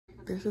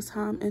This is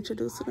how I'm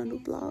introducing a new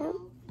vlog.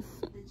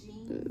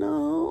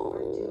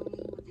 No.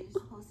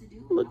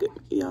 Look at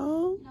me,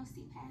 y'all.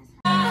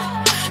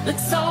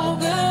 Looks so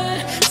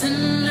good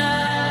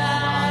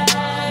tonight.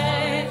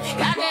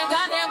 Goddamn.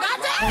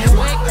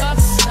 Wake up,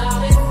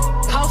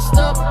 post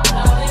up.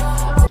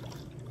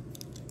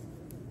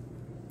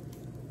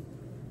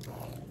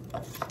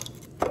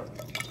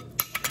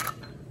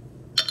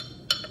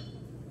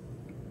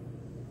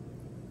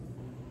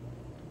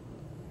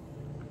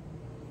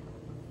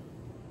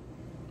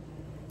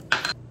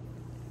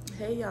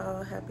 Hey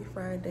y'all, happy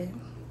Friday.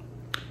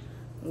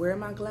 Wearing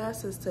my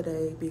glasses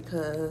today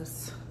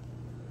because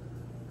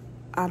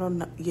I don't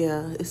know.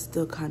 Yeah, it's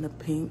still kind of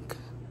pink.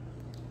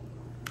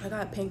 I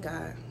got pink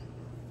eye.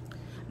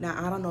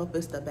 Now, I don't know if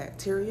it's the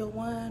bacterial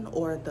one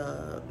or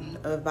the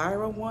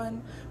viral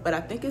one, but I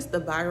think it's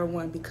the viral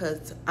one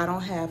because I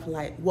don't have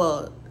like,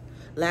 well,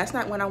 last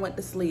night when I went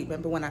to sleep,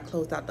 remember when I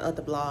closed out the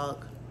other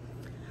vlog,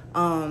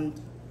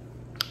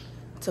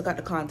 took out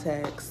the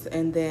contacts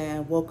and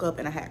then woke up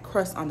and I had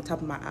crust on the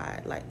top of my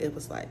eye. Like, it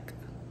was like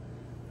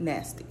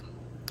nasty.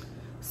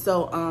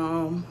 So,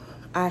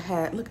 I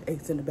had, look,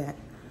 eggs in the back.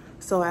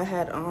 So I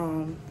had,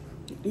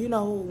 you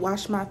know,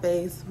 washed my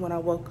face when I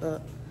woke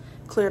up,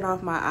 cleared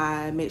off my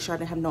eye, made sure I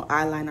didn't have no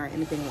eyeliner or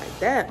anything like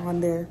that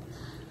on there.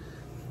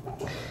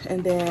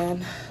 And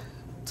then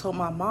told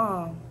my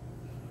mom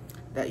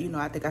that, you know,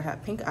 I think I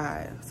had pink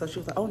eye. So she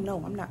was like, oh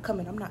no, I'm not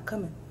coming, I'm not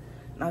coming.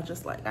 And I was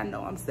just like, I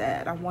know, I'm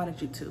sad, I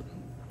wanted you to.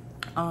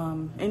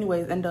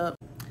 Anyways, end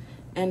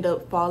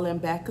up falling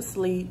back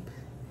asleep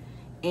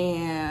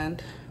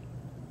and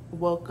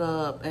woke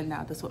up, and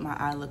now this is what my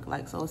eye looked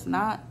like. So it's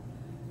not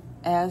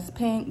as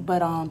pink,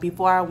 but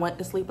before I went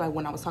to sleep, like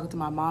when I was talking to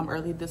my mom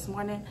early this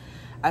morning,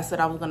 I said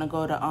I was gonna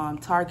go to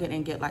Target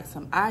and get like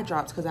some eye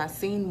drops because I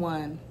seen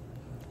one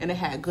and it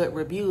had good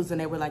reviews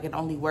and they were like, it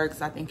only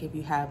works, I think, if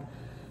you have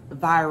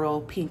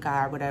viral pink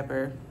eye or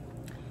whatever,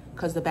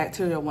 because the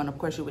bacterial one, of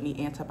course, you would need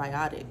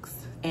antibiotics.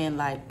 And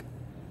like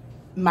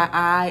my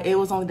eye, it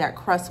was only that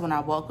crust when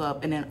I woke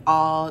up, and then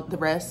all the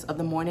rest of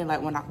the morning,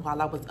 like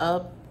while I was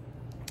up,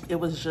 it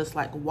was just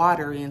like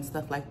watery and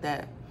stuff like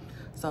that.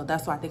 So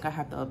that's why I think I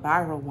have the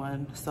viral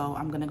one. So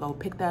I'm gonna go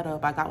pick that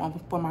up. I got one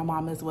for my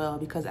mom as well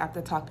because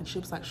after talking, she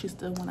was like, she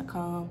still wanna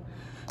come.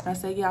 And I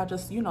said, yeah, I'll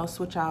just, you know,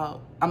 switch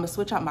out. I'm gonna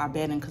switch out my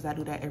bedding because I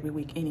do that every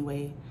week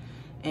anyway.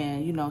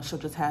 And, you know, she'll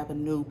just have a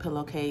new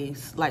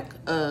pillowcase, like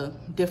a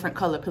different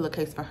color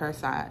pillowcase for her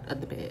side of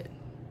the bed.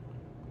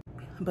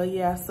 But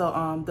yeah,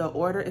 so the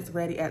order is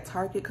ready at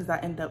Target because I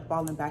ended up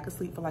falling back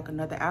asleep for like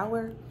another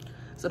hour.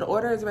 So the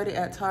order is ready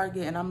at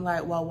Target, and I'm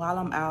like, well, while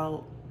I'm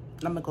out,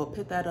 I'm gonna go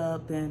pick that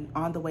up. Then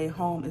on the way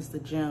home is the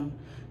gym,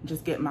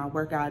 just get my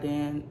workout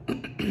in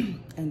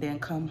and then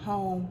come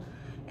home,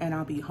 and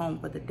I'll be home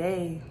for the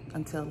day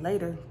until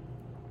later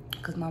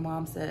because my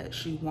mom said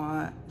she's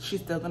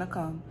still gonna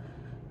come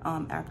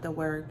after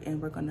work, and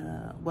we're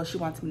gonna, well, she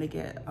wants me to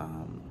get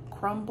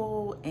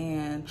crumble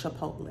and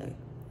Chipotle.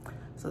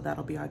 So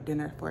that'll be our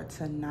dinner for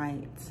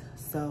tonight.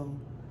 So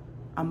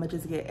I'm gonna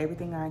just get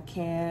everything I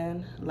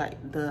can,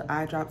 like the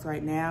eye drops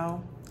right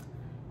now,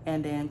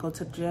 and then go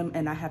to the gym.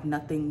 And I have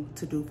nothing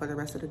to do for the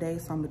rest of the day,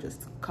 so I'm gonna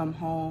just come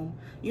home,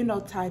 you know,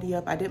 tidy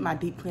up. I did my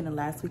deep cleaning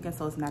last weekend,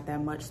 so it's not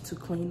that much to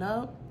clean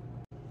up.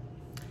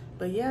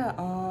 But yeah,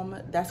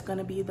 that's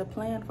gonna be the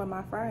plan for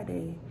my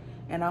Friday.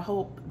 And I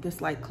hope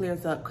this like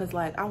clears up, because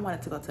like I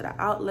wanted to go to the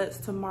outlets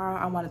tomorrow.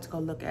 I wanted to go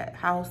look at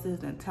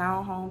houses and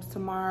townhomes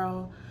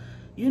tomorrow,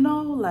 you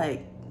know,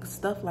 like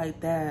stuff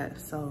like that.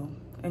 So,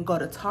 and go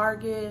to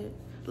Target,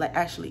 like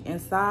actually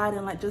inside,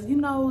 and like just, you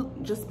know,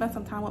 just spend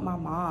some time with my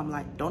mom.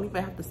 Like, don't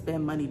even have to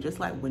spend money,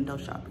 just like window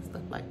shop and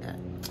stuff like that.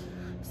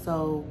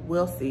 So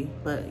we'll see.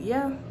 But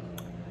yeah,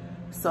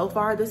 so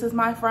far this is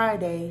my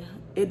Friday.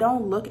 It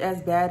don't look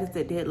as bad as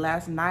it did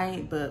last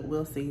night, but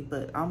we'll see.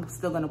 But I'm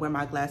still gonna wear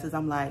my glasses.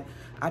 I'm like,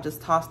 I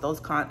just tossed those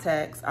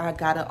contacts. I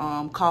gotta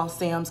call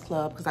Sam's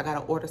Club because I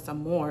gotta order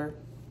some more.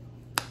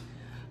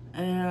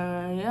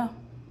 And yeah,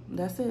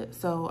 that's it.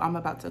 So I'm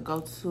about to go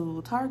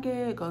to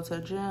Target, go to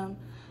the gym,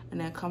 and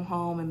then come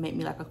home and make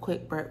me like a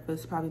quick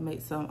breakfast. Probably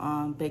make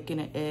some bacon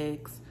and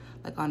eggs,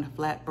 like on the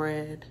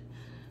flatbread,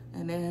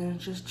 and then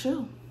just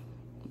chill.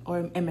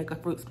 And make a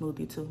fruit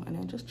smoothie too, and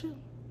then just chill.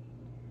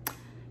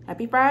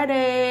 Happy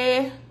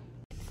Friday.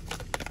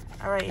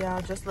 All right,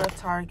 y'all, just left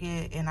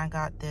Target and I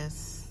got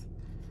this.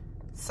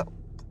 So,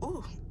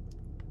 ooh,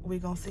 we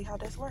gonna see how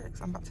this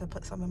works. I'm about to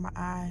put some in my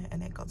eye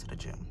and then go to the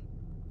gym.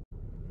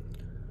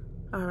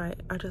 All right,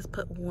 I just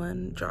put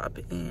one drop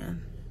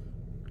in.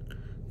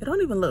 It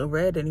don't even look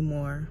red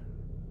anymore,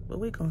 but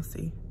we gonna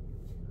see.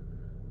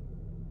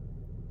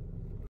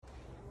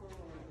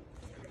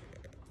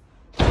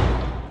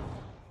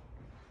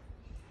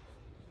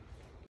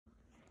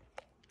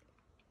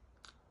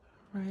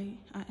 Right,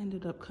 I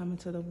ended up coming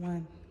to the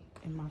one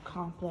in my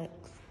complex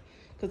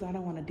because I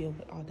don't want to deal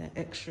with all that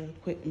extra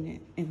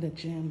equipment in the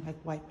gym, like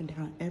wiping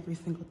down every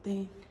single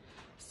thing.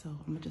 So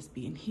I'm gonna just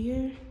be in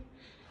here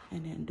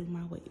and then do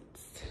my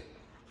weights.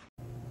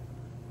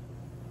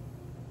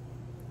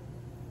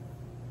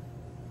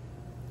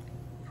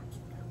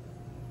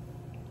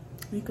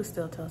 You could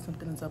still tell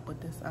something's up with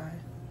this eye.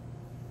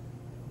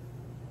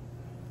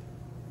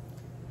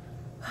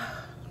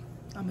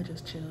 I'ma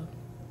just chill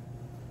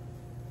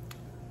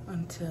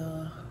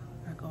until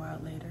I go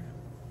out later.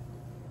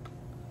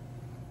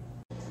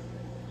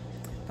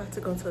 About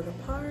to go to the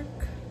park,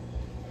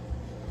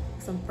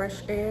 some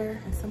fresh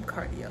air and some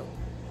cardio.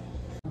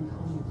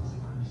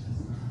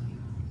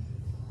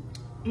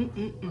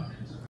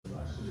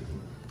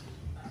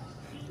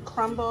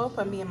 Crumble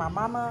for me and my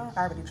mama.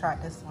 I already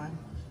tried this one.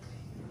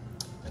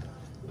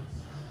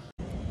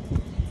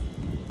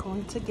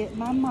 Going to get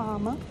my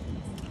mama.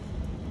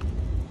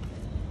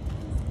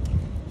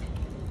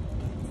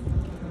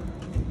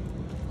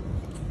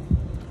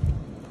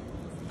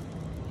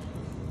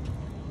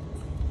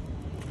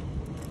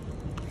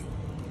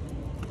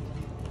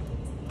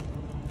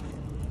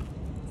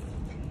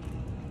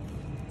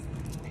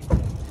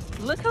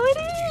 Look who it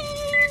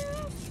is!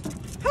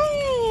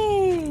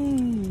 Hey!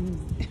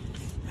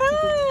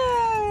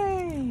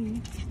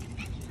 Hey!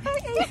 Hey,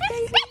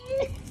 Ace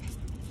baby!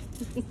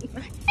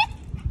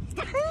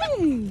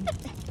 Hey!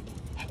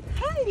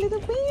 Hi,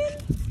 little bean!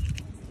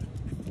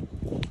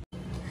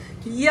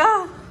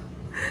 Yeah!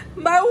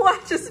 My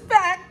watch is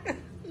back!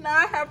 Now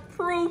I have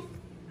proof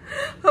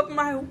of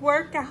my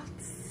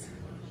workouts.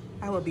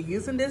 I will be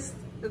using this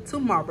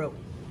tomorrow.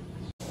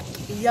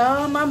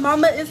 Y'all, my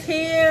mama is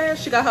here.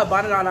 She got her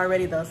bonnet on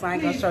already though, so I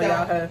ain't gonna show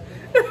y'all her.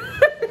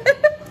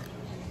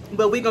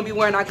 But we gonna be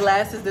wearing our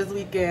glasses this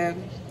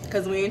weekend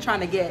because we ain't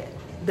trying to get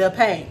the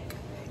pink.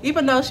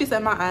 Even though she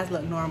said my eyes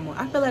look normal,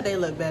 I feel like they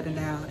look better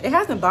now. It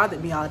hasn't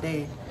bothered me all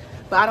day,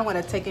 but I don't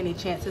want to take any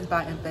chances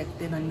by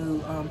infecting a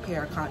new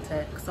pair of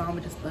contacts, so I'm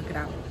gonna just look it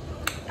out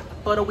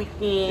for the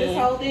weekend. This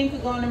whole thing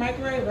could go in the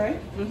microwave, right?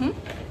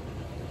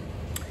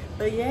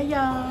 But yeah,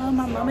 y'all,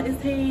 my mama is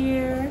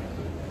here.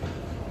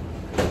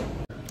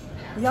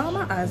 Y'all,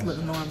 my eyes look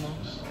normal.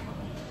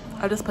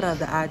 I just put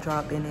the eye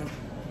drop in it,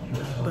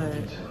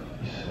 but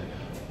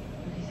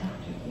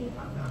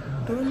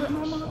do it look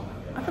normal?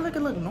 I feel like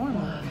it looked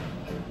normal.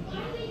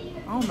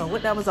 I don't know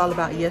what that was all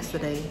about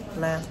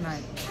last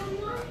night.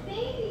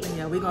 But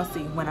yeah, we're gonna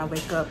see when I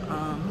wake up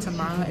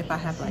tomorrow if I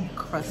have like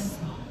crust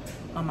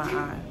on my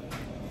eye.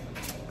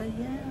 But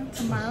yeah,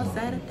 tomorrow's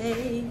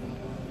Saturday.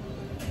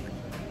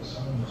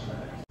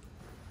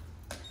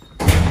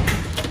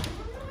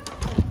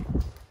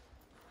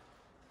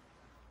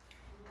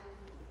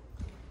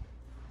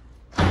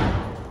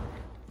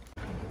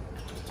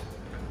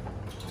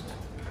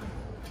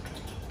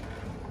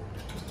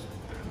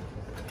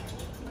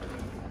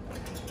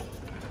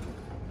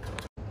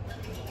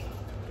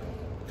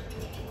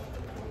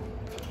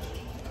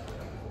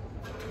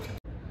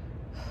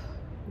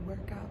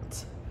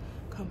 Workout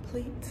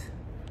complete.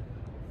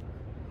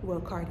 Well,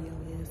 cardio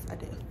is. I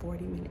did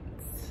 40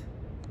 minutes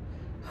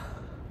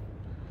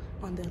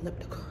on the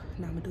elliptical.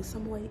 Now I'm gonna do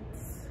some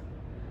weights.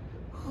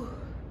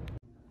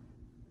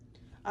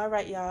 All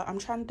right, y'all, I'm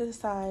trying to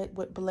decide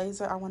what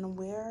blazer I want to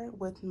wear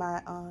with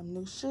my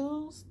new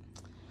shoes.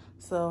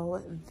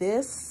 So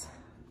this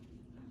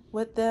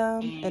with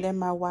them, and then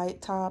my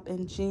white top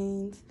and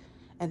jeans,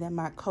 and then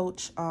my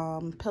Coach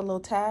pillow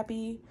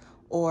tabby,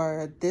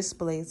 or this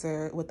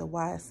blazer with the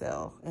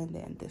YSL, and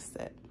then this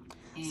set.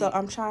 So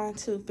I'm trying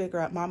to figure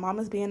out. My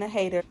mama's being a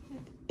hater,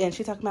 and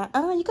she talking about,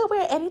 oh, you can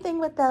wear anything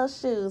with those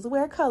shoes.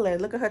 Wear color.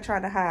 Look at her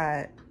trying to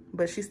hide,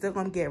 but she's still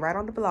gonna get right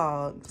on the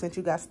vlog since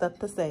you got stuff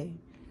to say.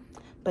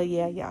 But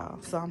yeah,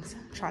 y'all, so I'm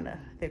trying to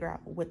figure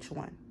out which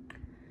one.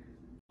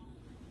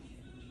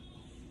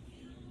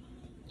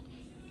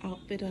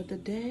 Outfit of the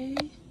day.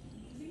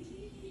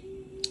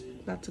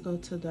 About to go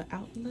to the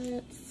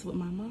outlets with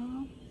my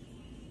mom.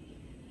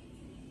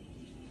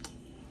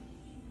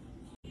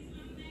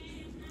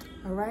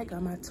 All right,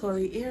 got my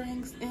Tory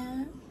earrings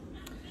in.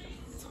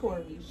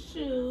 Tory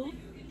shoe.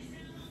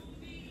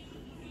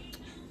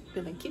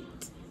 Feeling cute.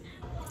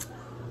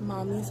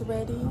 Mommy's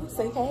ready.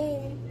 Say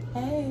hey.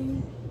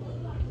 Hey.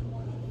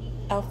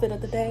 Outfit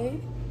of the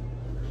day.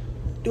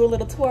 Do a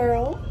little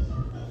twirl.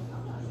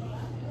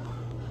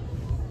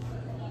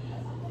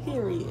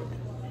 Period.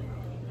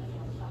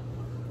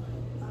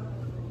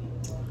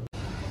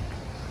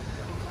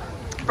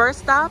 First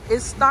stop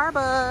is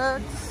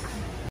Starbucks.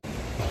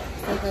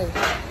 Okay.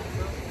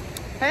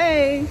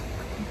 Hey.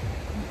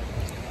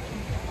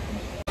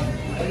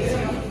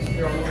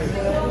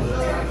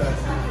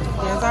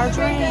 Here's our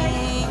drink.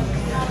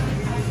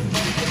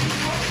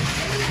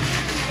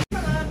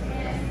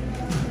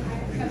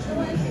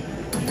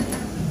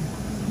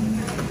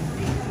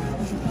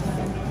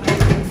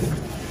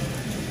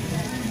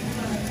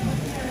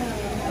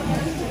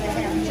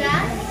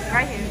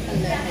 Right here.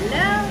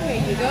 Hello,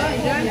 here you go.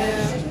 Enjoy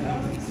it.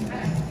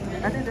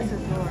 I think this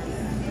is yours.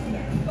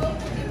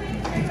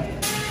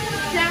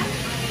 Yeah.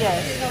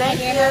 Yes, thank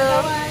you.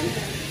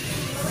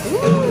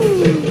 Ooh.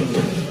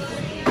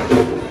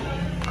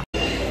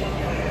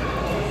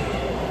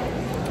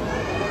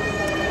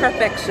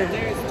 Perfection.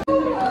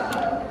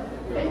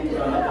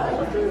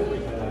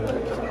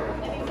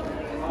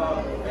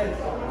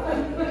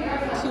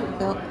 Cute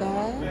belt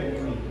bag.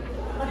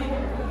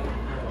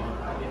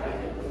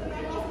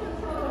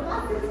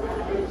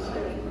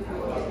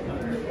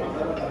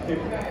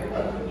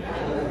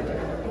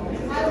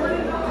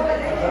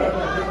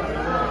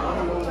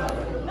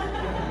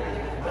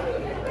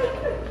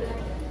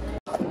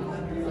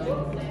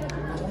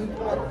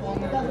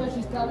 That's what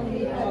she's telling me.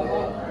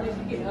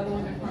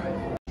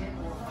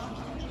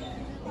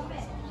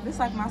 This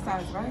like my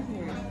size right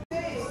here.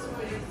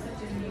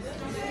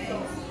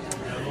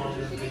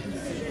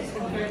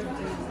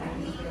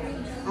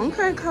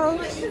 Okay,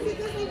 coach.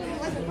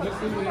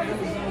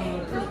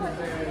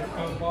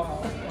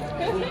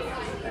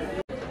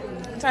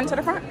 Turn to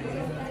the front.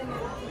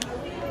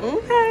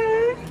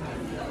 Okay.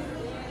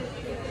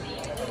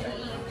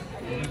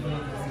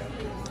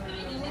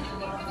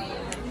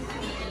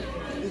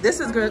 This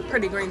is good,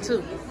 pretty green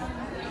too.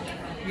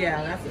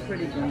 Yeah, that's a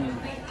pretty green.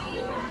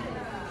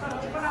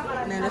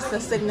 And then it's the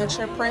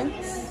signature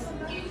prints.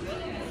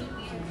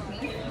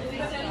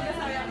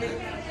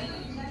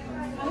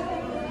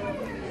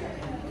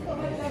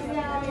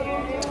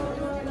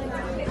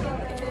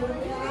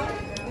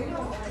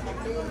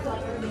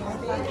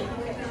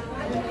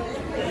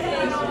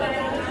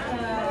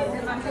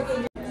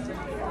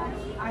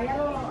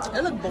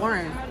 It look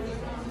boring.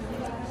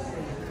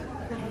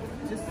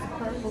 Just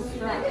purple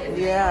strap.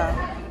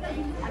 Yeah.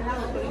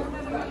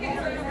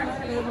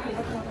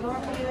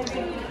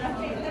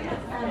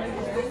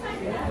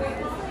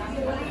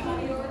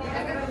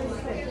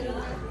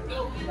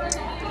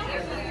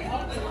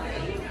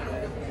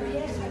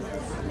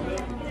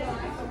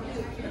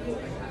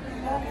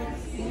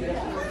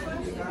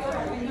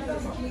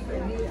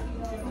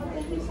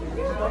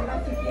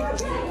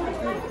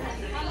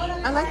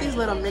 I like these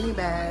little mini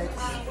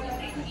bags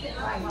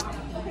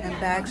and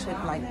bags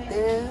shaped like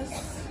this.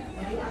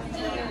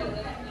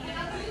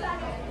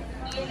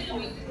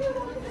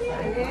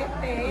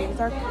 These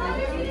are cute.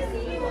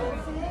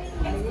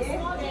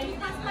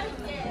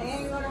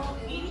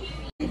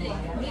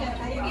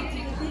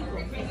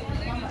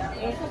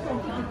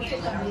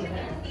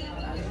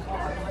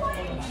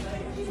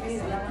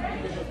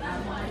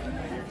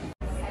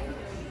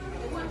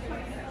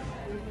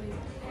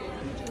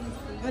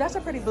 Oh, that's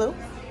a pretty blue.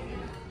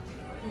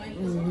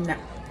 No.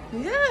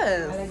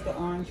 Yes. I like the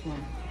orange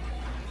one.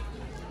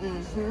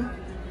 Mm-hmm.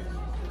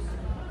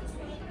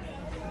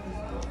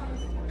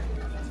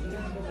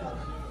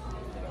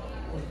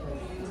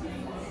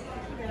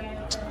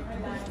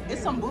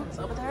 It's some boots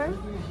over there.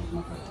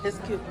 It's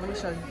cute. Let me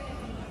show you.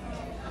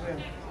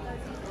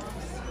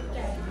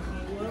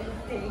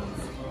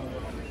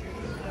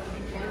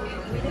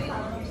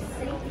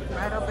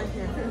 Right over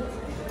here.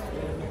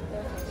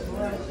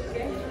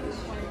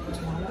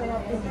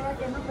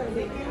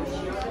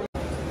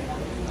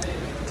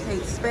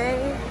 Kate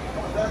Spade.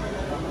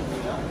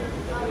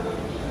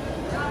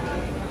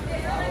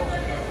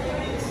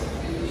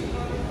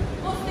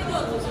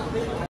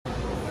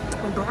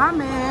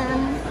 Brahmin.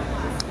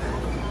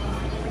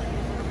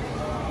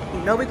 You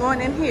know we're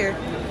going in here.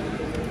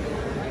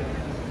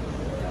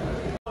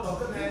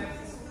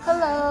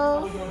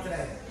 Hello.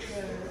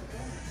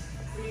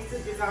 Please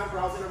take your time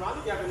browsing around.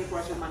 If you have any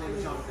questions, my name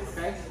is Jonathan,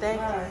 okay?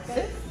 Thank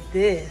you.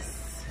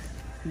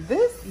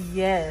 This,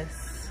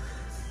 yes.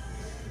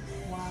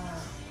 Wow.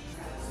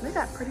 They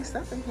got pretty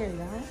stuff in here,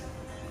 y'all.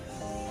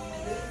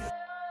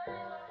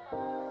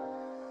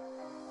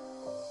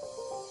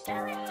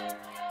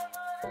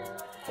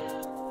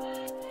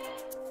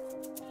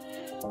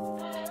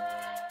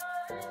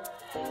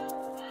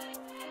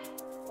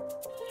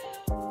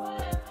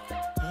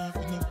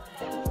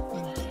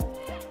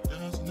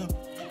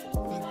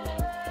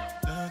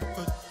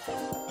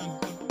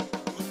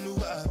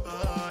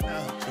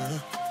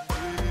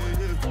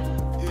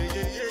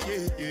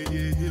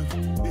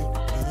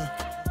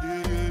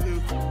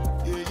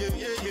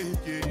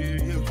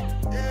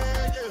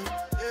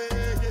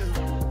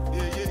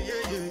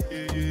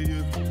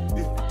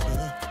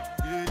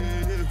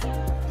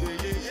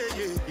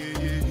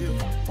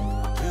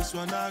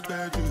 When I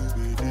get you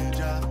with the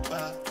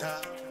jabata,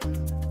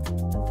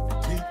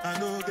 I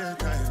no get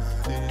time,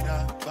 I did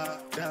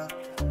that.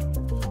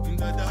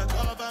 That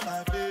cover my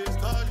face,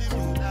 calling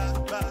me that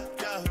bad.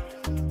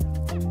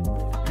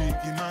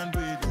 Biggie man,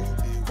 we don't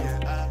be where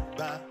I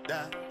bad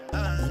that.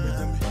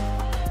 Tell me,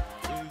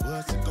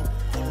 what's it go?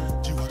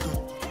 You are go,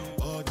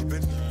 all the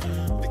penny,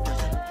 the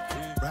cash,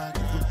 ride the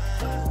foot,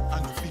 I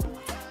no feet,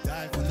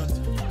 die for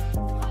nothing.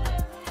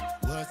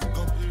 What's it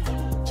go?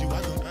 You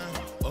are go.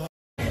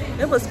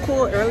 It was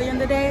cool early in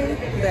the day,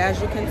 but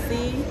as you can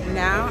see,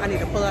 now I need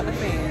to pull out the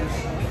fan.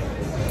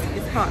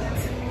 It's hot.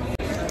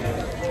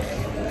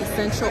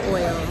 Essential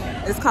oil.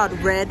 It's called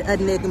Red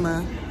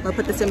Enigma. I'm gonna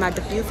put this in my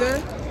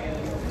diffuser.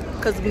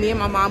 Cause me and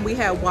my mom, we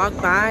had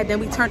walked by, then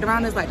we turned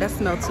around, it's like, that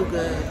smelled too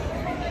good.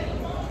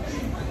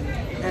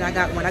 And I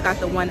got one, I got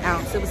the 1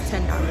 ounce, it was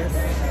 $10.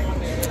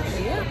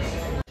 Yeah.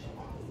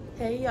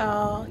 Hey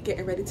y'all,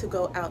 getting ready to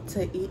go out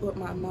to eat with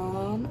my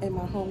mom and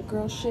my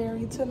homegirl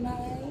Sherry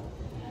tonight.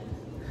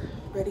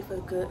 Ready for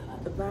good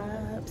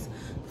vibes,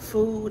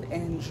 food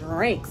and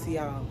drinks,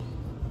 y'all.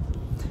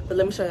 But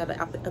let me show y'all the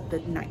outfit of the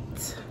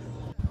night.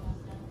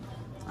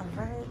 All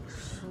right,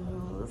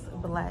 shoes,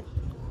 black,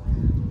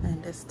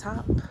 and this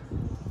top,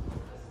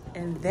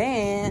 And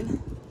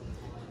then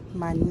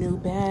my new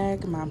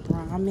bag, my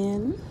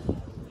Brahmin.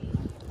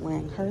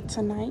 Wearing her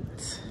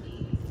tonight.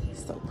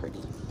 So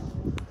pretty.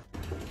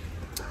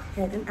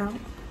 Heading out.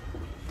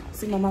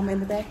 See my mama in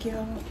the back,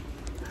 y'all.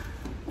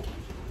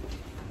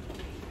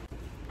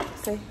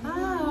 Say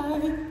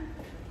hi.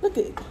 Look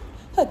at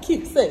her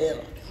cute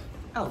self.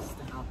 Oh,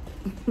 stop.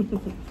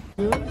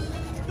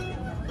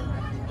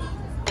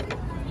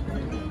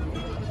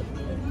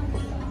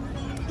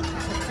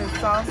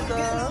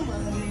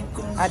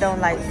 Salsa. I don't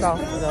like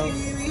salsa though.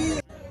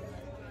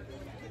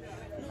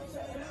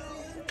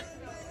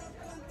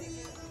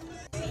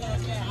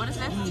 What is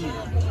that?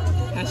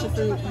 Passion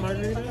fruit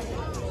margarita.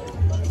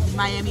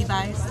 Miami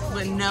Vice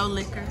with no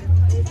liquor.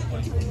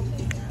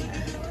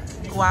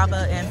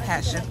 Guava and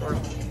passion fruit.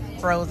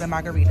 Frozen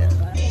margarita.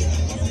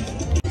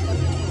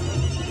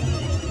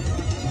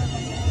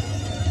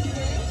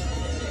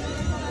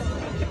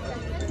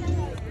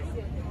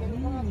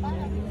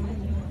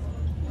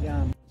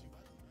 Yum.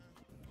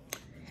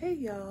 Hey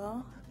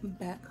y'all,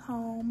 back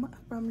home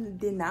from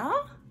dinner.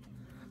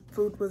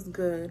 Food was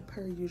good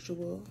per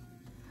usual.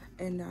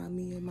 And now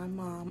me and my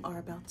mom are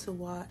about to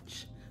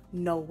watch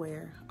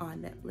Nowhere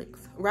on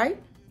Netflix,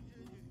 right?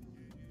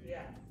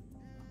 Yeah.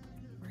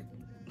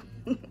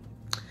 Right.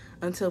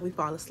 Until we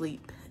fall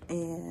asleep.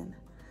 And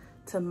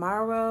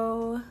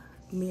tomorrow,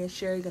 me and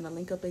Sherry gonna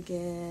link up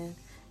again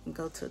and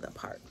go to the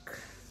park.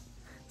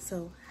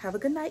 So have a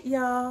good night,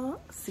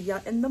 y'all. See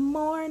y'all in the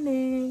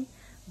morning,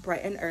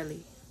 bright and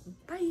early.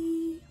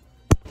 Bye.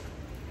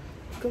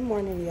 Good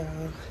morning,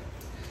 y'all.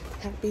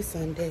 Happy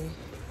Sunday.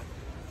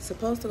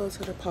 Supposed to go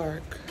to the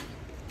park.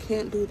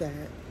 Can't do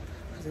that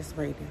because it's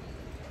raining.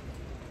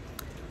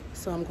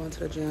 So I'm going to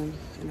the gym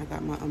and I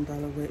got my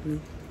umbrella with me.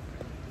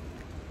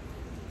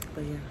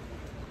 But yeah.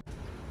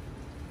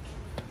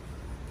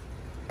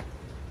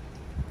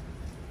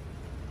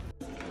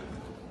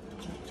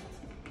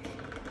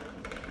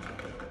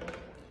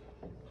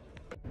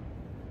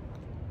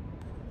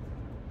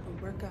 The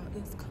workout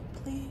is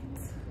complete.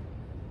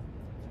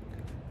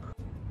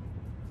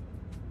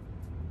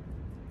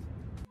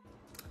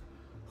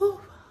 Whew,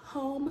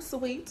 home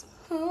sweet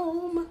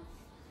home.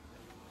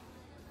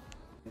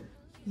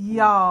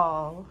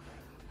 Y'all,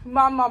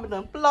 my mama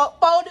done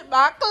folded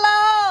my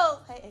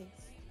clothes. Hey,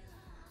 Ace,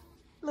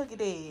 look at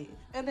that.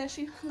 And then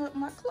she hung up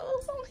my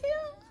clothes on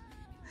here.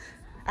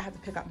 I have to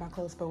pick out my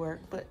clothes for work,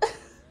 but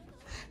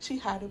she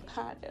had them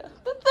behind there.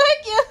 But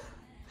thank you.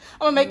 I'm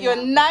gonna make you a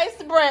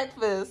nice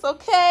breakfast,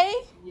 okay?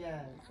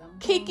 Yes.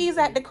 Kiki's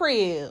at the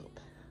crib.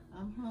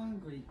 I'm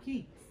hungry.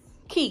 Keeks.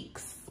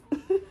 Keeks.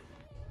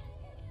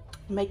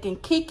 Making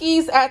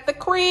Kiki's at the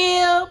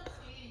crib.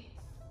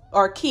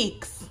 Or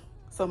Keeks,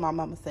 so my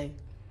mama say.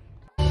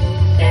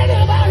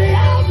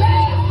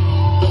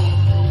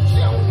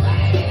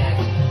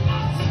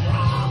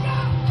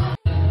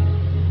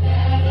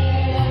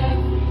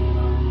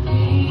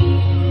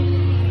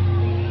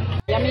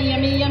 Yummy,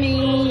 yummy, yummy,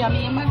 yummy,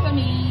 yummy,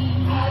 yummy.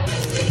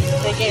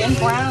 They're getting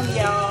brown,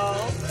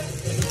 y'all.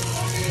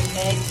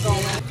 Eggs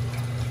going.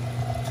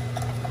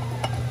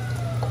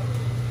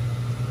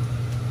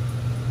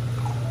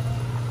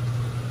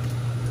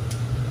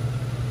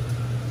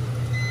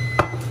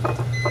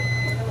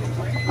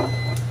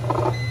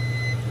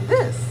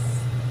 This.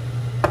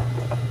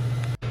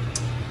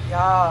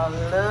 Y'all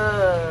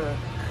look.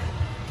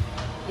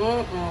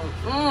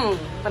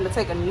 I'm gonna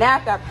take a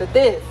nap after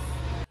this.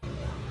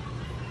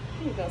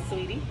 Here you go,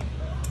 sweetie.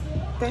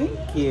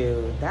 Thank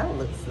you. That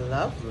looks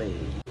lovely.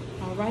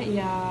 All right,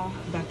 y'all,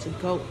 about to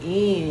go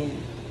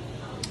in.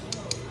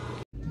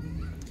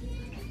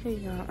 Hey,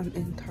 y'all, I'm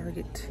in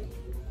Target.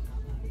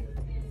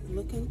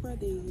 Looking for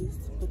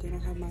these, but they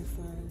don't have my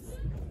size.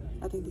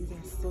 I think these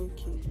are so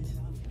cute.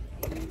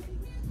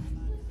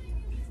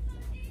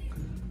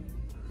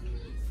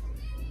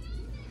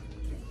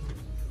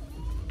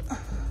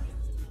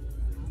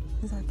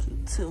 These are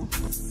cute too.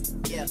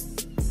 Yeah.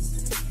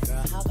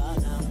 Girl, how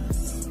about now?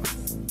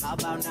 How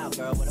about now,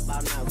 girl? What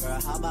about now, girl?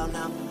 How about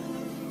now?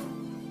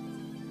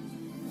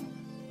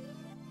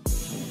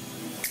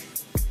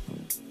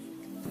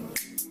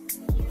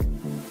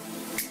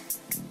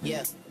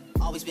 Yeah,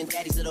 always been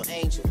daddy's little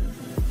angel.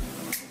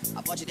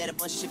 I bought your dad a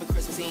bunch of shit for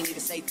Christmas, he ain't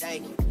even say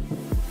thank you.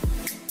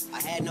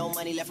 I had no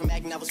money left from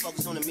acting, I was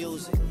focused on the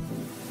music.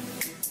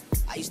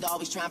 I used to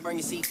always try and burn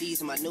your CDs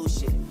and my new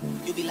shit.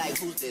 You be like,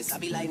 who's this? I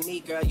be like,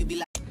 me, girl, you be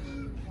like.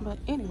 But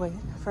anyway,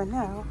 for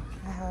now,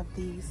 I have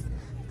these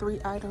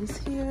 3 items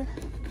here.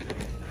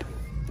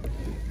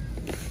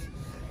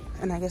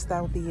 And I guess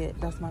that would be it.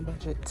 That's my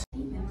budget.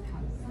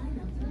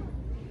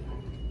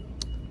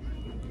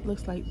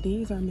 Looks like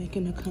these are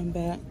making a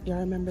comeback. Y'all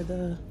remember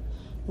the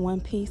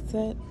one-piece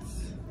sets?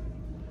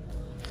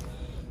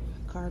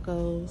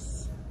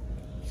 Cargos.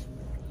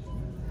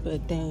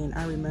 But dang,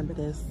 I remember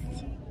this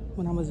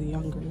when I was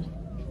younger.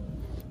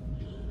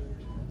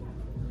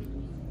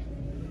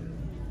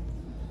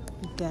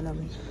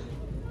 Denim.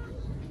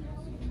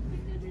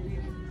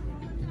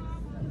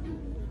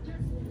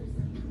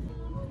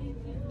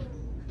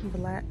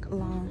 black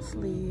long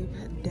sleeve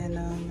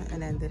denim,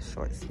 and then this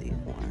short sleeve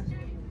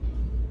one.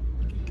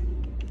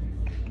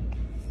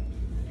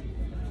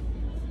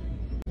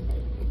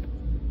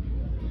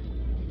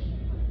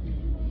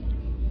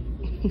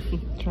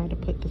 Tried to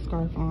put the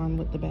scarf on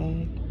with the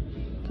bag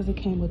because it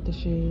came with the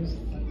shoes,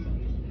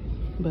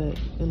 but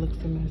it looks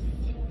a mess.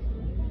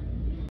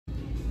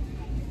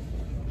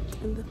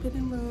 In the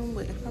fitting room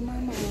waiting for my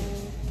mom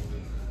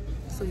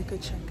so you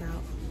could check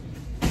out.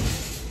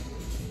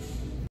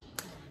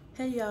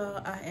 Hey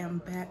y'all, I am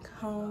back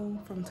home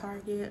from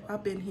Target.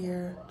 I've been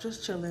here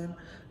just chilling.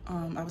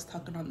 I was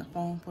talking on the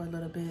phone for a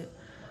little bit.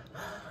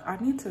 I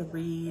need to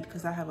read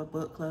because I have a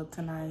book club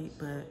tonight,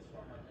 but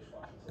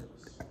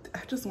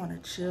I just want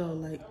to chill.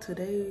 Like,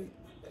 today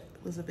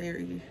was a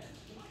very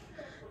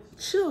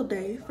chill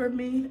day for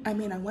me. I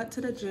mean, I went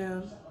to the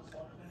gym,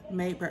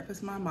 made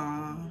breakfast for my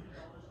mom,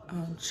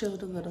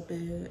 chilled a little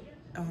bit.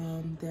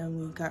 Then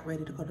we got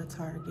ready to go to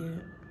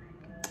Target.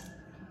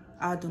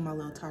 I'll do my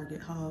little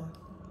Target haul.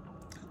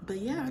 But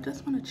yeah, I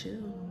just want to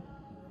chill.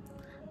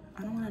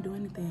 I don't want to do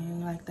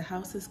anything. Like, the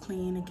house is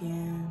clean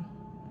again.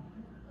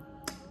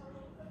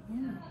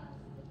 Yeah.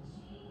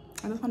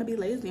 I just want to be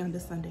lazy on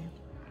this Sunday.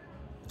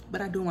 But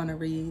I do want to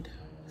read,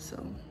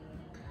 so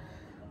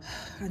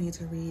I need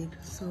to read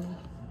so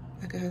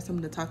I can have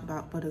something to talk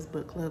about for this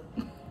book club.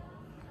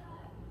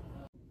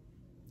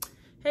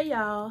 Hey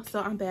y'all, so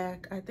I'm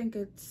back. I think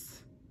it's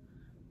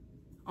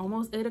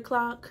almost 8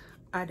 o'clock.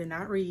 I did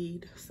not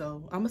read,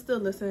 so I'm gonna still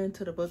listen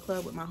to the book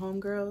club with my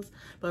homegirls.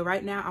 But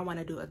right now I want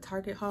to do a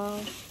Target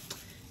haul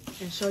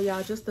and show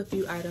y'all just a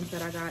few items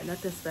that I got.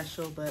 Nothing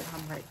special, but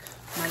I'm like,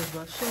 might as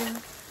well share.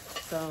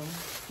 So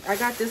I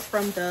got this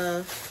from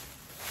the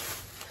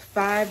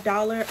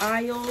 $5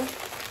 aisle,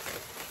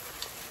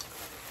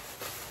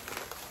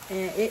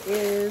 and it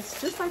is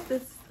just like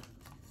this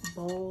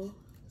bowl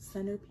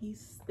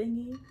centerpiece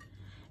thingy.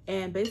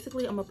 And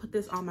basically I'm gonna put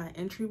this on my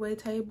entryway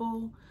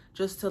table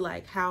just to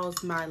like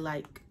house my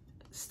like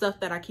stuff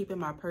that I keep in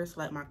my purse,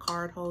 like my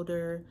card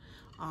holder,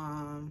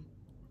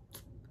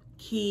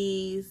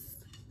 keys,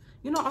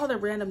 you know, all the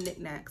random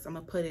knickknacks. I'm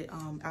gonna put it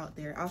out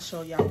there. I'll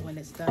show y'all when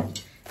it's done.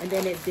 And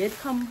then it did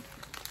come,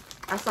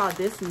 I saw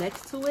this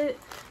next to it,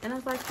 and I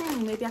was like,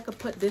 maybe I could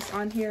put this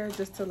on here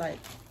just to like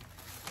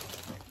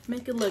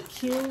make it look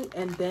cute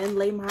and then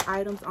lay my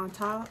items on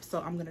top.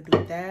 So I'm gonna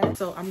do that.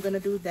 So I'm gonna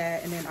do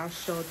that, and then I'll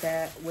show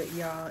that with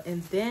y'all.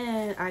 And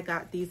then I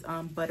got these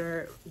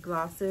butter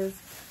glosses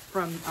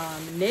from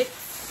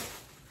NYX.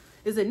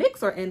 Is it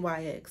NYX or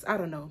NYX? I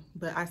don't know,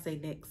 but I say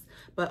NYX.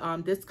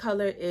 But this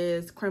color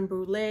is creme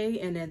brulee,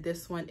 and then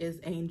this one is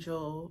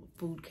angel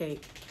food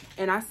cake.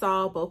 And I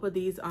saw both of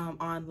these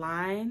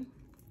online,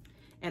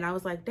 and I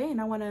was like, dang,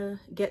 I want to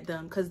get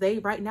them because they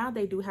right now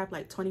they do have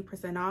like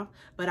 20% off,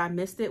 but I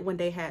missed it when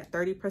they had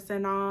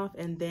 30% off,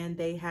 and then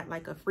they had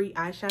like a free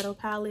eyeshadow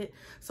palette.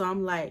 So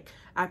I'm like,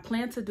 I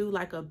plan to do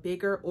like a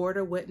bigger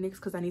order with NYX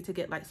because I need to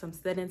get like some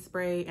setting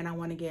spray, and I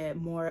want to get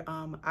more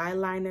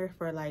eyeliner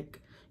for like,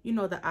 you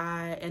know, the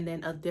eye, and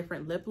then a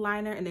different lip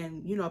liner, and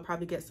then, you know,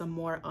 probably get some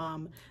more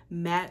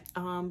matte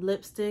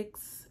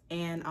lipsticks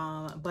and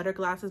butter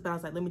glosses. But I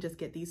was like, let me just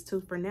get these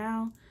two for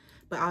now.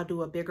 But I'll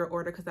do a bigger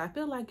order because I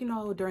feel like, you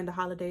know, during the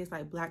holidays,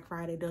 like Black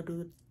Friday, they'll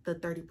do the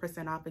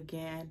 30% off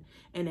again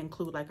and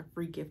include like a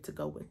free gift to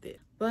go with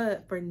it.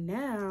 But for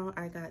now,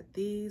 I got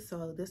these.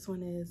 So this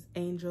one is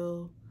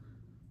Angel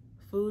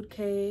Food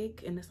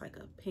Cake, and it's like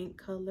a pink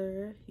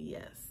color.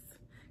 Yes.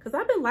 Because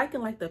I've been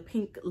liking like the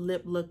pink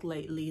lip look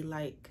lately.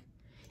 Like,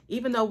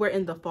 even though we're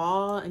in the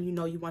fall and, you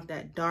know, you want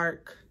that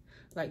dark,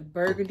 like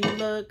burgundy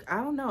look. I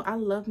don't know. I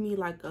love me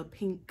like a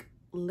pink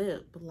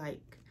lip.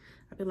 Like,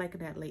 I've been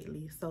liking that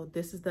lately. So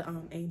this is the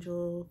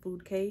Angel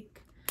Food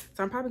Cake.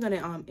 So I'm probably gonna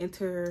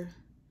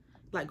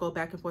go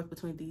back and forth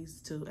between these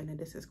two. And then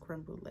this is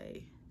creme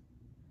brulee.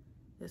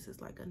 This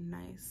is like a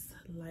nice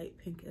light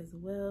pink as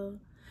well.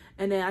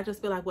 And then I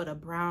just feel like with a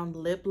brown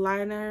lip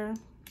liner,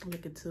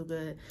 looking too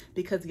good.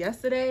 Because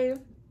yesterday,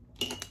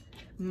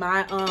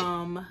 my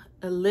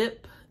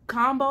lip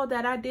combo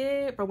that I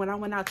did for when I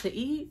went out to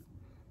eat,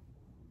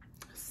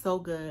 so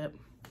good.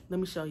 Let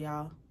me show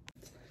y'all.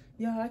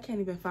 Y'all, I can't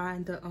even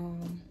find the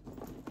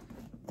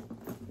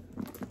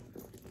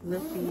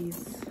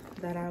lippies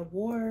that I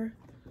wore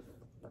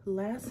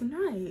last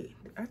night.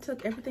 I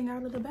took everything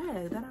out of the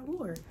bag that I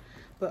wore.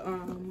 But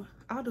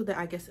I'll do that,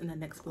 I guess, in the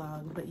next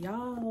vlog. But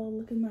y'all,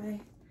 look at my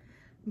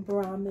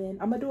Brahmin.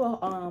 I'm gonna do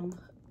a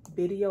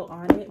video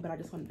on it, but I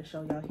just wanted to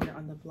show y'all here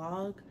on the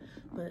vlog.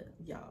 But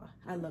y'all,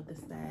 I love this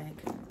bag.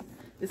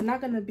 It's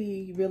not gonna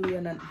be really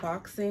an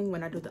unboxing.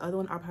 When I do the other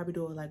one, I'll probably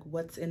do a, like,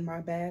 what's in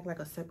my bag, like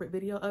a separate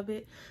video of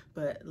it.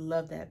 But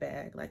love that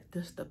bag. Like,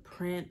 just the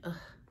print. Ugh.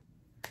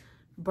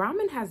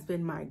 Brahmin has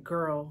been my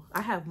girl.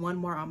 I have one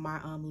more on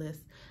my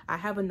list. I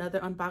have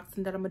another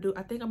unboxing that I'm gonna do.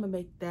 I think I'm gonna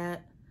make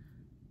that,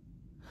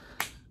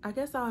 I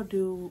guess I'll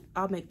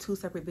make 2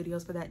 separate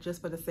videos for that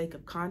just for the sake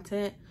of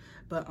content.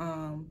 But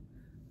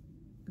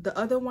the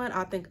other one,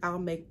 I think I'll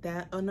make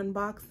that an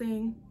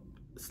unboxing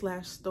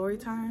 / story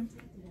time.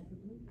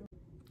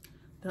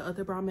 The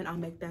other Brahmin, I'll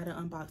make that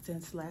an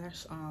unboxing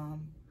slash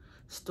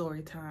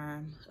story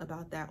time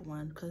about that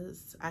one,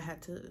 because I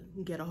had to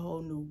get a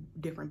whole new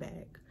different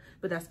bag,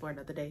 but that's for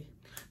another day.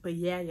 But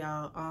yeah,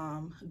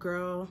 y'all,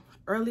 girl,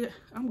 earlier,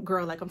 I'm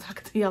girl, like I'm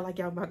talking to y'all like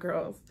y'all my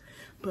girls,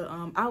 but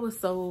I was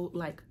so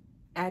like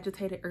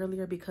agitated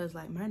earlier because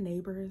like my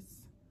neighbors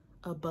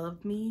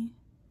above me,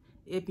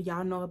 if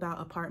y'all know about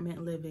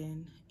apartment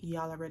living,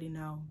 y'all already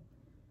know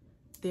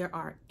there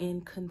are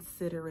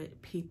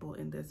inconsiderate people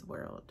in this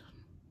world.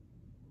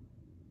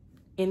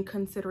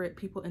 Inconsiderate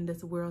people in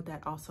this world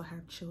that also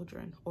have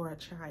children or a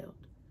child.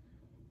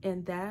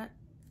 And that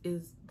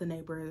is the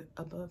neighbor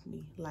above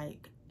me.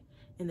 Like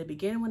in the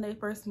beginning when they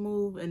first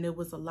moved and there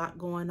was a lot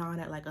going on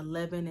at like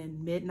 11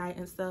 and midnight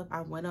and stuff,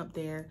 I went up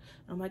there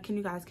and I'm like, can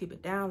you guys keep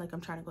it down? Like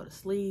I'm trying to go to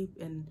sleep.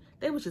 And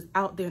they was just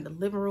out there in the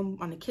living room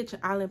on the kitchen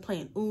island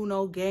playing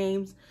Uno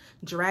games,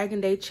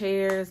 dragging their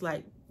chairs,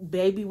 like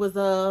baby was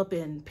up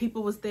and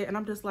people was there. And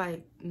I'm just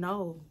like,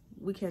 no,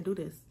 we can't do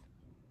this.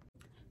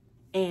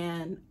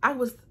 And I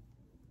was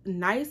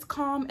nice,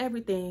 calm,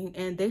 everything,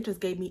 and they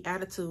just gave me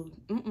attitude.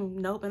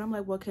 Nope. And I'm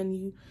like, well, can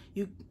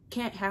you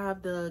can't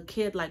have the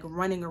kid like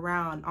running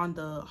around on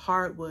the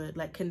hardwood,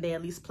 like can they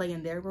at least play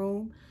in their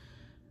room?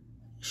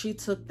 She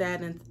took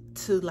that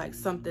into like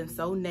something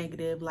so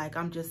negative, like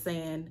I'm just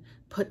saying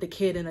put the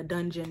kid in a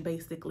dungeon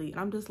basically.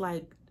 And I'm just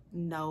like,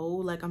 no,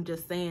 like I'm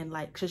just saying,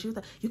 like, cause she was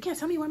like, you can't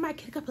tell me where my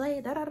kid could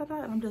play, da da da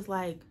da. And I'm just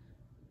like,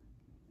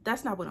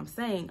 that's not what I'm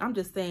saying. I'm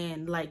just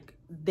saying like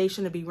they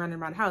shouldn't be running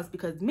around the house,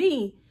 because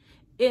me,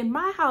 in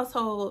my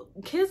household,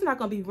 kids not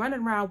gonna be running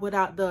around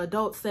without the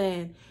adults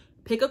saying,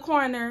 pick a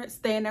corner,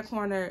 stay in that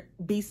corner,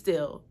 be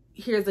still,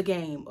 here's a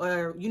game,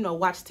 or, you know,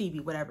 watch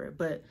TV, whatever.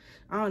 But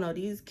I don't know,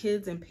 these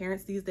kids and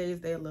parents these days,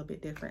 they're a little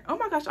bit different. Oh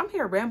my gosh, I'm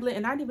here rambling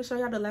and I didn't even show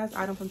y'all the last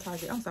item from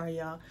Target. I'm sorry,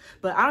 y'all.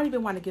 But I don't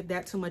even want to give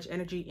that too much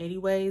energy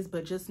anyways.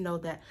 But just know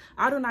that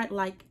I do not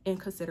like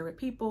inconsiderate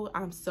people.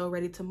 I'm so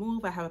ready to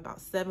move. I have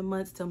about 7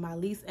 months till my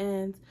lease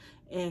ends.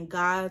 And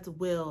God's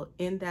will,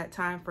 in that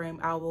time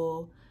frame,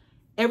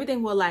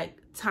 everything will like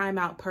time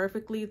out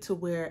perfectly to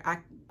where I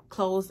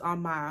closed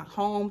on my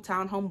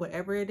townhome,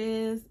 whatever it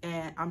is,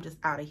 and I'm just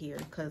out of here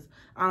because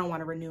I don't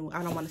want to renew.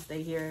 I don't want to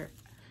stay here.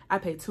 I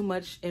pay too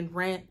much in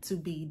rent to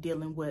be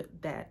dealing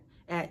with that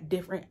at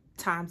different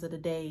times of the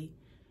day,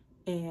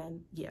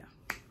 and yeah,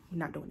 I'm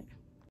not doing it.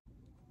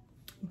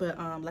 But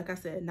like I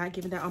said, not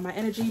giving that all my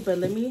energy. But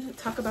let me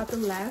talk about the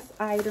last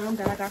item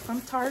that I got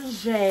from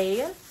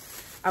Target.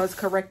 I was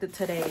corrected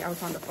today. I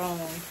was on the phone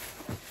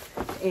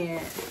and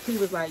he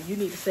was like, you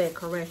need to say it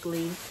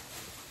correctly.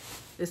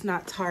 It's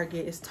not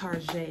Target, it's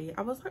Target.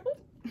 I was like,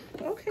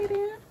 okay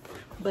then.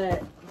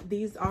 But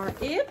these are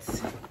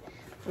it.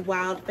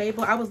 Wild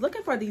Fable. I was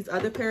looking for these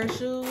other pair of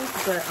shoes,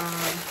 but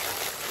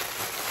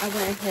I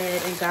went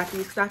ahead and got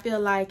these because I feel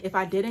like if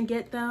I didn't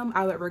get them,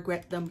 I would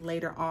regret them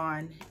later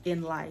on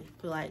in life.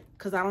 Like,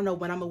 because I don't know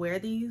when I'm gonna wear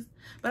these,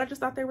 but I just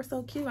thought they were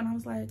so cute and I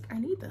was like, I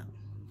need them.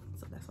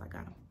 So that's why I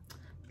got them.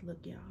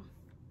 Look, y'all.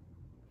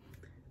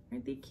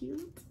 Aren't they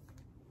cute?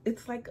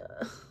 It's like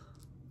a,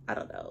 I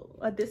don't know,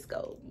 a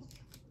disco.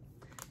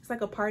 It's like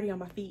a party on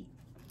my feet.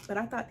 But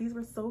I thought these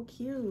were so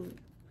cute.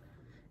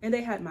 And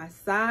they had my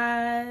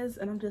size.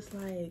 And I'm just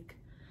like,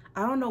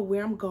 I don't know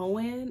where I'm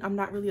going. I'm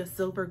not really a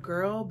silver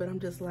girl, but I'm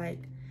just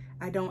like,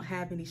 I don't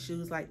have any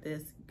shoes like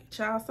this.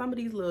 Child, some of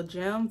these little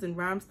gems and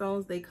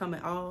rhinestones, they come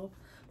in all,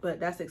 but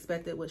that's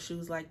expected with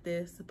shoes like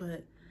this.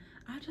 But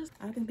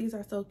I think these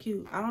are so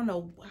cute. I don't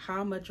know how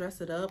I'm gonna dress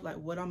it up, like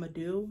what I'm gonna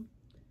do,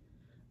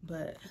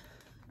 but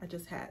I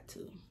just had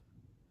to.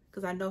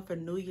 Because I know for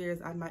New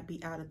Year's, I might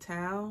be out of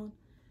town.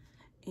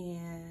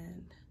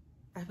 And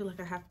I feel like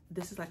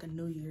this is like a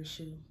New Year's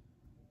shoe.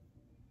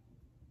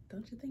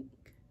 Don't you think?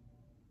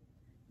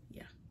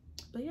 Yeah.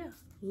 But yeah,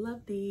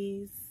 love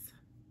these.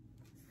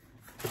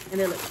 And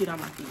they look cute on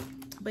my feet.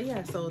 But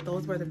yeah, so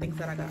those were the things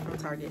that I got from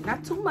Target.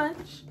 Not too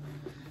much.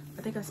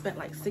 I think I spent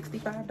like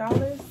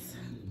 $65.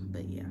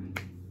 But yeah.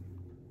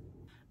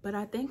 But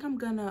I think I'm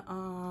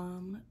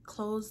gonna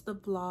close the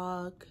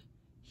vlog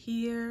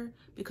here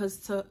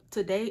because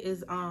today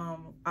is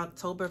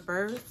October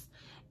 1st.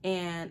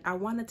 And I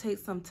want to take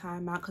some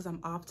time out because I'm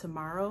off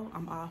tomorrow.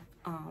 I'm off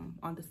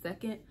on the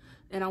 2nd.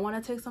 And I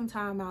want to take some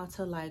time out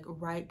to like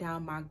write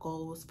down my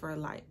goals for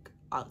like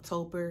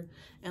October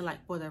and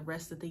like for the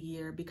rest of the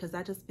year, because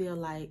I just feel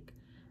like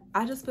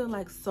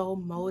so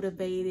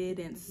motivated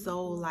and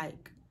so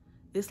like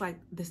this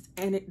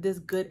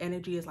good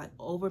energy is like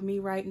over me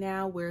right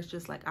now, where it's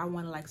just like I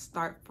want to like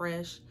start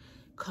fresh,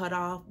 cut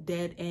off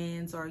dead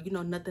ends, or you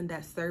know, nothing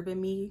that's serving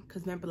me.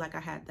 Because remember, like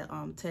I had the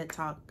TED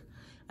Talk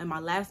in my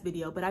last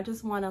video, but I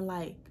just want to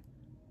like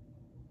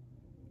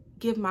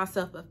give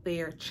myself a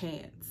fair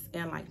chance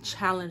and like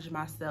challenge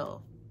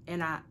myself,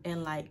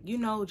 and like, you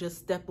know, just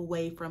step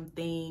away from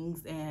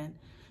things, and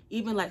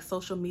even like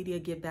social media,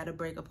 give that a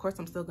break. Of course,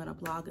 I'm still gonna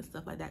blog and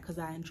stuff like that because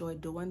I enjoy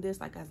doing this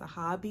like as a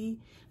hobby,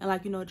 and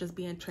like, you know, just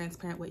being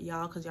transparent with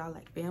y'all because y'all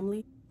like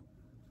family.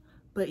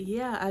 But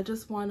yeah, I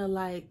just want to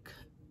like,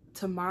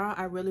 tomorrow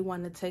I really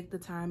want to take the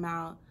time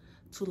out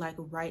to like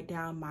write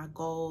down my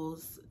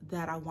goals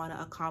that I want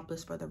to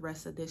accomplish for the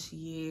rest of this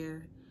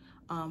year,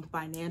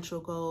 financial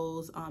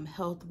goals,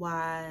 health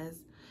wise.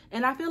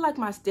 And I feel like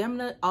my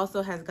stamina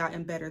also has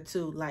gotten better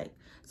too. Like,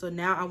 so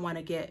now I want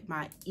to get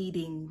my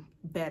eating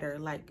better,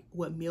 like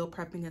with meal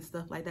prepping and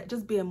stuff like that.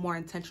 Just being more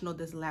intentional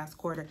this last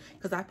quarter.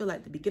 Because I feel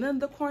like the beginning of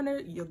the quarter,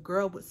 your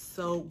girl was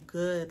so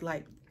good.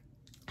 Like,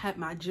 had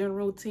my gym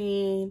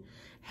routine,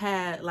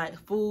 had like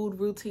food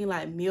routine,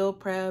 like meal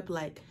prep,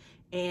 like,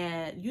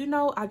 and you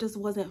know, I just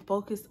wasn't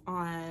focused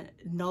on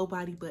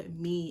nobody but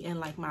me and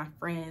like my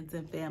friends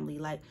and family.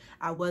 Like,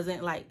 I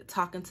wasn't like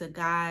talking to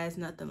guys,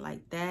 nothing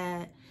like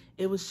that.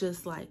 It was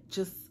just like,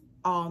 just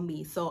all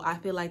me. So I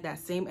feel like that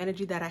same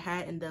energy that I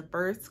had in the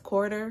first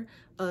quarter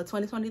of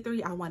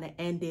 2023, I want to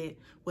end it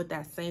with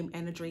that same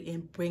energy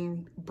and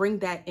bring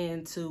that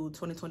into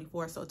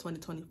 2024. So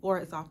 2024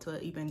 is off to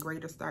an even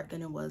greater start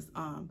than it was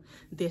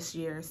this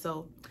year.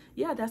 So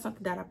yeah, that's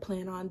something that I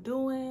plan on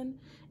doing.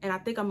 And I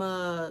think I'm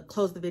gonna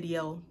close the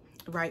video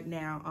right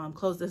now,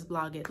 close this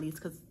vlog at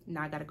least, because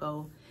now I gotta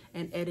go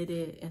and edit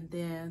it, and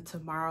then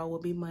tomorrow will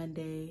be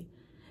Monday.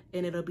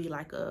 And it'll be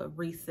like a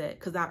reset,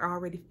 because I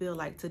already feel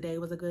like today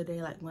was a good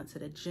day. Like, went to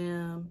the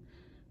gym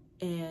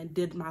and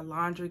did my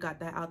laundry, got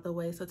that out the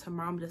way. So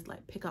tomorrow I'm just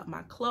like pick up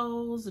my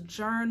clothes,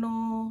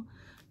 journal,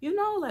 you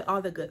know, like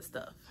all the good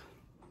stuff.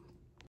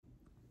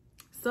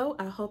 So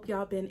I hope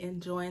y'all been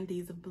enjoying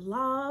these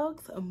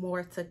vlogs.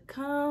 More to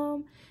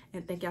come.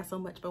 And thank y'all so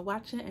much for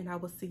watching, and I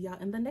will see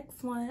y'all in the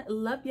next one.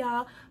 Love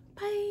y'all.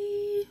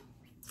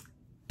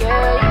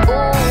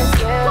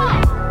 Bye.